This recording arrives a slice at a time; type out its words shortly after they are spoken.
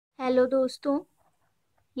Hello दोस्तों,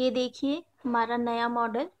 ये देखिए हमारा नया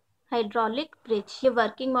मॉडल हाइड्रोलिक ब्रिज। ये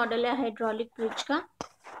वर्किंग मॉडल है हाइड्रोलिक ब्रिज का।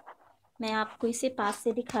 मैं आपको इसे पास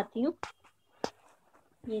से दिखाती हूँ।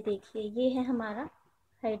 ये देखिए, ये है हमारा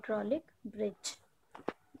हाइड्रोलिक ब्रिज।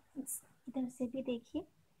 इधर से भी देखिए,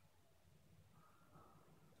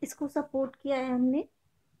 इसको सपोर्ट किया है हमने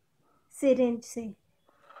सिरिंज से।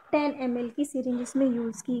 10 ml की सिरिंज इसमें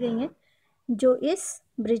यूज़ की गई है, जो इस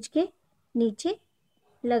ब्रिज के नीचे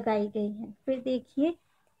लगाई गई है। फिर देखिए,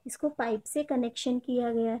 इसको पाइप से कनेक्शन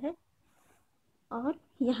किया गया है और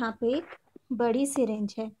यहाँ पे एक बड़ी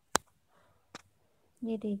सिरिंज है।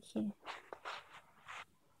 ये देखिए,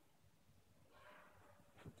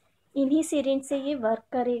 इन्हीं सिरिंज से ये वर्क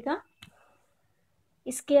करेगा।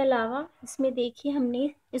 इसके अलावा इसमें देखिए,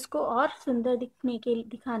 हमने इसको और सुंदर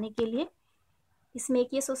दिखाने के लिए इसमें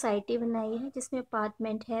एक ये सोसाइटी बनाई है, जिसमें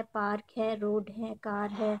अपार्टमेंट है, पार्क है, रोड है, कार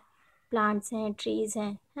है, प्लांट्स हैं, ट्रीज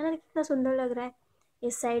हैं, है ना। कितना सुंदर लग रहा है।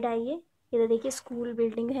 इस साइड आइए, इधर देखिए स्कूल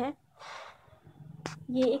बिल्डिंग है।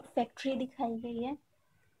 ये एक फैक्ट्री दिखाई गई है।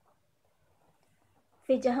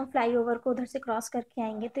 फिर जब हम फ्लाईओवर को उधर से क्रॉस करके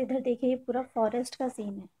आएंगे तो इधर देखिए, ये पूरा फॉरेस्ट का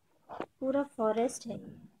सीन है। पूरा फॉरेस्ट है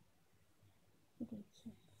ये।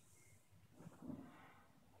 देखिए,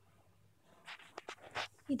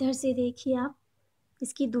 इधर से देखिए आप,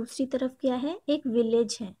 इसकी दूसरी तरफ क्या है, एक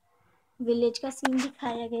विलेज है। विलेज का सीन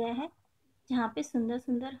दिखाया गया है, जहाँ पे सुंदर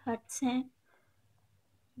सुंदर हट्स हैं।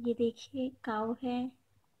 ये देखिए, काऊ है,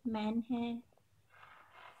 मैन है।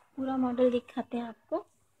 पूरा मॉडल दिखाते हैं आपको।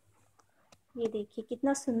 ये देखिए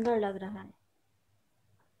कितना सुंदर लग रहा है।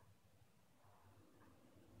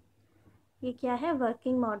 ये क्या है,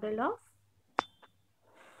 working model of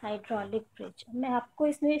hydraulic bridge. मैं आपको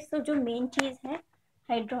इसमें तो जो मेन चीज़ है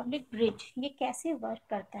हाइड्रोलिक ब्रिज, ये कैसे वर्क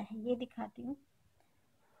करता है ये दिखाती हूँ।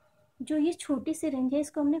 जो ये छोटी सिरिंज है,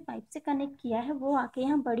 इसको हमने पाइप से कनेक्ट किया है, वो आके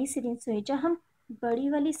यहाँ बड़ी सिरिंज से हुई। जब हम बड़ी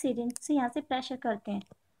वाली सिरिंज से यहाँ से प्रेशर करते हैं,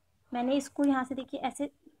 मैंने इसको यहाँ से देखिए ऐसे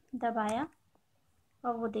दबाया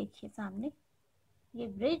और वो देखिए सामने ये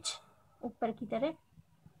ब्रिज ऊपर की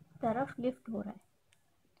तरफ लिफ्ट हो रहा है।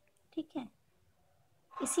 ठीक है,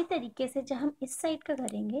 इसी तरीके से जब हम इस साइड का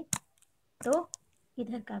करेंगे तो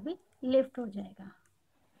इधर का भी लिफ्ट हो जाएगा।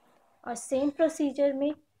 और सेम प्रोसीजर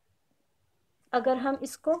में अगर हम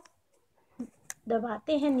इसको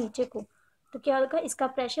दबाते हैं नीचे को, तो क्या होगा, इसका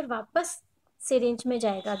प्रेशर वापस सिरिंज में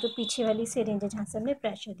जाएगा, जो पीछे वाली सिरिंज है जहाँ से हमने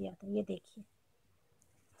प्रेशर दिया था। ये देखिए,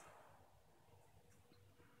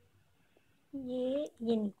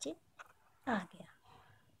 ये नीचे आ गया,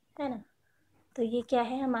 है ना। तो ये क्या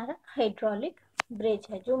है, हमारा हाइड्रोलिक ब्रिज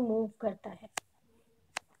है जो मूव करता है,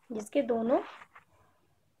 जिसके दोनों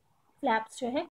फ्लैप्स जो है